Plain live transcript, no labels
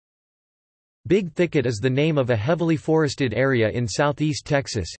Big Thicket is the name of a heavily forested area in southeast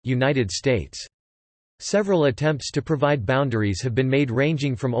Texas, United States. Several attempts to provide boundaries have been made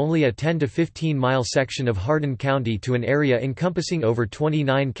ranging from only a 10 to 15-mile section of Hardin County to an area encompassing over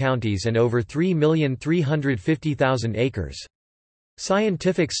 29 counties and over 3,350,000 acres.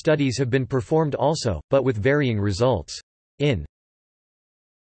 Scientific studies have been performed also, but with varying results. In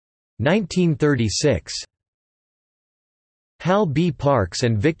 1936, Hal B. Parks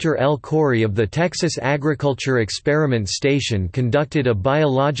and Victor L. Corey of the Texas Agriculture Experiment Station conducted a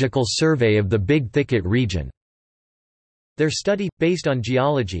biological survey of the Big Thicket region. Their study, based on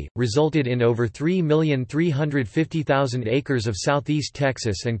geology, resulted in over 3,350,000 acres of southeast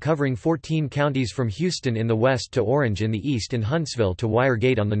Texas and covering 14 counties from Houston in the west to Orange in the east and Huntsville to Wire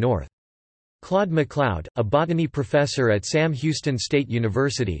Gate on the north. Claude MacLeod, a botany professor at Sam Houston State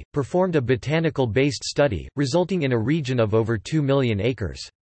University, performed a botanical-based study, resulting in a region of over 2 million acres.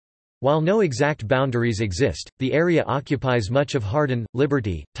 While no exact boundaries exist, the area occupies much of Hardin,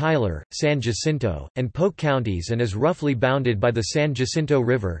 Liberty, Tyler, San Jacinto, and Polk counties and is roughly bounded by the San Jacinto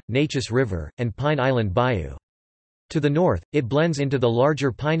River, Neches River, and Pine Island Bayou. To the north, it blends into the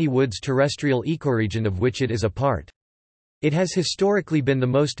larger Piney Woods terrestrial ecoregion of which it is a part. It has historically been the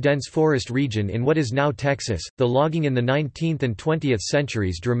most dense forest region in what is now Texas. The logging in the 19th and 20th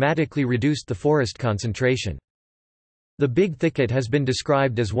centuries dramatically reduced the forest concentration. The Big Thicket has been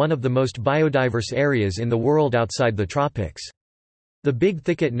described as one of the most biodiverse areas in the world outside the tropics. The Big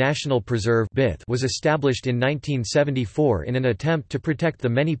Thicket National Preserve was established in 1974 in an attempt to protect the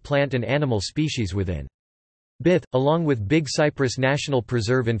many plant and animal species within. BITH, along with Big Cypress National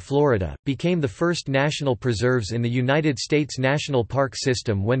Preserve in Florida, became the first national preserves in the United States National Park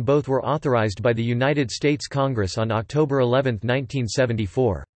System when both were authorized by the United States Congress on October 11,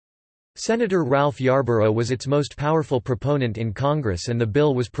 1974. Senator Ralph Yarborough was its most powerful proponent in Congress, and the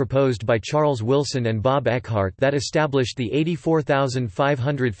bill was proposed by Charles Wilson and Bob Eckhardt that established the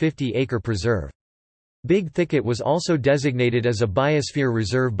 84,550-acre preserve. Big Thicket was also designated as a biosphere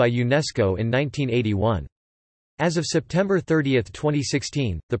reserve by UNESCO in 1981. As of September 30,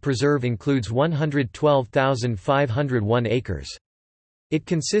 2016, the preserve includes 112,501 acres. It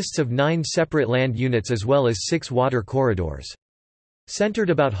consists of 9 separate land units as well as 6 water corridors. Centered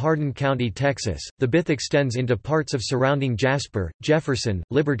about Hardin County, Texas, the BITH extends into parts of surrounding Jasper, Jefferson,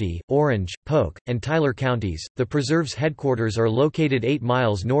 Liberty, Orange, Polk, and Tyler counties. The preserve's headquarters are located 8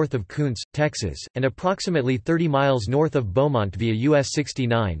 miles north of Kuntz, Texas, and approximately 30 miles north of Beaumont via US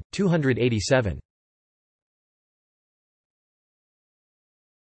 69, 287.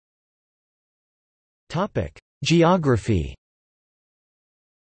 Geography.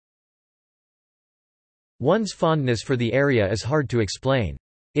 One's fondness for the area is hard to explain.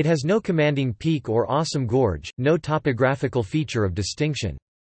 It has no commanding peak or awesome gorge, no topographical feature of distinction.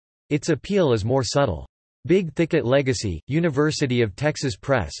 Its appeal is more subtle. Big Thicket Legacy, University of Texas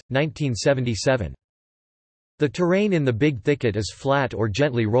Press, 1977. The terrain in the Big Thicket is flat or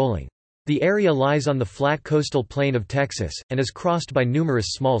gently rolling. The area lies on the flat coastal plain of Texas, and is crossed by numerous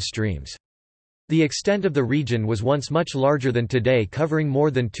small streams. The extent of the region was once much larger than today, covering more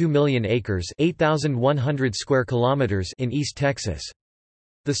than 2 million acres (8,100 square kilometers) in East Texas.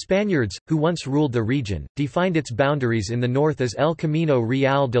 The Spaniards, who once ruled the region, defined its boundaries in the north as El Camino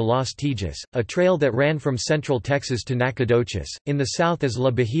Real de los Tejas, a trail that ran from central Texas to Nacogdoches, in the south as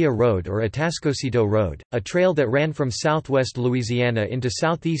La Bahia Road or Atascocito Road, a trail that ran from southwest Louisiana into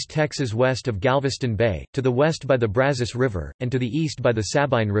southeast Texas west of Galveston Bay, to the west by the Brazos River, and to the east by the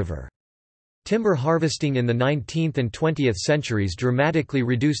Sabine River. Timber harvesting in the 19th and 20th centuries dramatically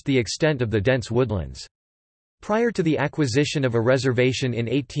reduced the extent of the dense woodlands. Prior to the acquisition of a reservation in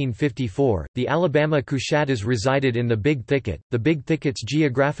 1854, the Alabama Coushatta's resided in the Big Thicket. The Big Thicket's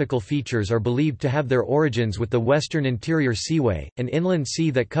geographical features are believed to have their origins with the Western Interior Seaway, an inland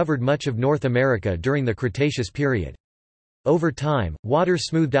sea that covered much of North America during the Cretaceous period. Over time, water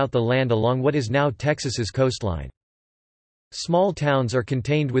smoothed out the land along what is now Texas's coastline. Small towns are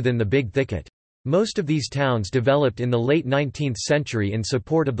contained within the Big Thicket. Most of these towns developed in the late 19th century in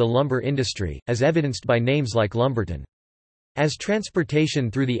support of the lumber industry, as evidenced by names like Lumberton. As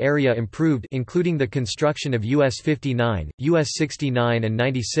transportation through the area improved, including the construction of US 59, US 69 and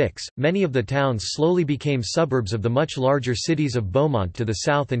 96, many of the towns slowly became suburbs of the much larger cities of Beaumont to the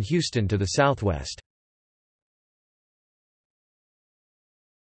south and Houston to the southwest.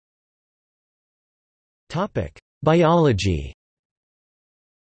 Biology.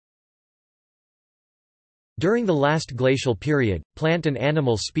 During the last glacial period, plant and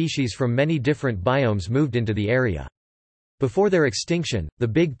animal species from many different biomes moved into the area. Before their extinction, the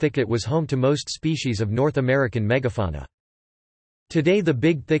Big Thicket was home to most species of North American megafauna. Today the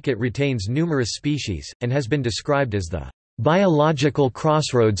Big Thicket retains numerous species, and has been described as the biological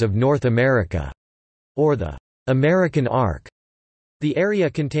crossroads of North America, or the American Arc. The area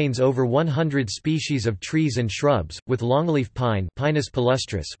contains over 100 species of trees and shrubs, with longleaf pine Pinus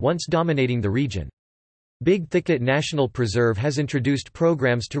palustris once dominating the region. Big Thicket National Preserve has introduced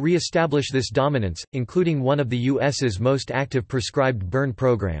programs to re-establish this dominance, including one of the U.S.'s most active prescribed burn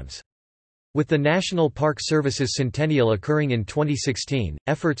programs. With the National Park Service's centennial occurring in 2016,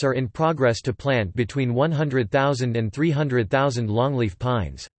 efforts are in progress to plant between 100,000 and 300,000 longleaf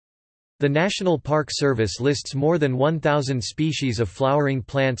pines. The National Park Service lists more than 1,000 species of flowering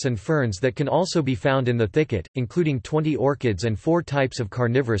plants and ferns that can also be found in the thicket, including 20 orchids and 4 types of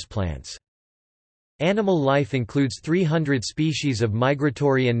carnivorous plants. Animal life includes 300 species of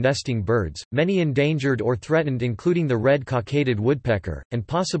migratory and nesting birds, many endangered or threatened including the red cockaded woodpecker, and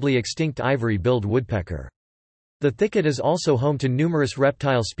possibly extinct ivory-billed woodpecker. The thicket is also home to numerous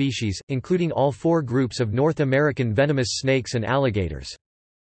reptile species, including all 4 groups of North American venomous snakes and alligators.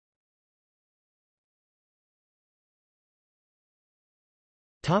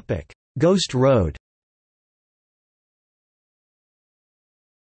 Ghost Road.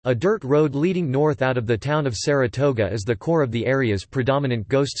 A dirt road leading north out of the town of Saratoga is the core of the area's predominant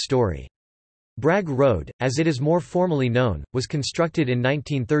ghost story. Bragg Road, as it is more formally known, was constructed in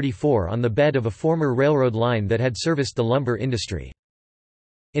 1934 on the bed of a former railroad line that had serviced the lumber industry.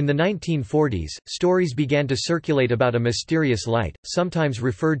 In the 1940s, stories began to circulate about a mysterious light, sometimes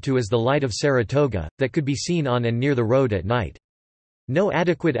referred to as the Light of Saratoga, that could be seen on and near the road at night. No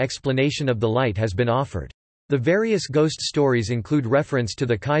adequate explanation of the light has been offered. The various ghost stories include reference to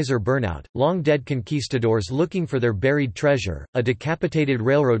the Kaiser burnout, long-dead conquistadors looking for their buried treasure, a decapitated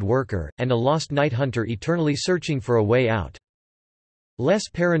railroad worker, and a lost night hunter eternally searching for a way out. Less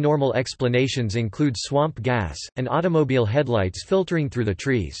paranormal explanations include swamp gas, and automobile headlights filtering through the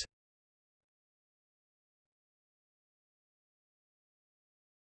trees.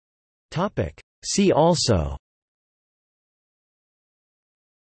 See also: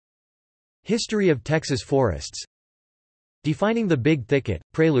 History of Texas forests. Defining the Big Thicket,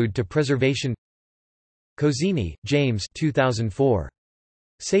 Prelude to Preservation. Cozzini, James 2004.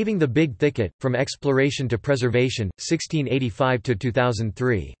 Saving the Big Thicket, From Exploration to Preservation,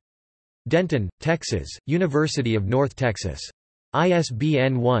 1685–2003. Denton, Texas, University of North Texas.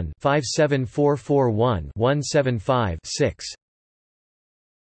 ISBN 1-57441-175-6.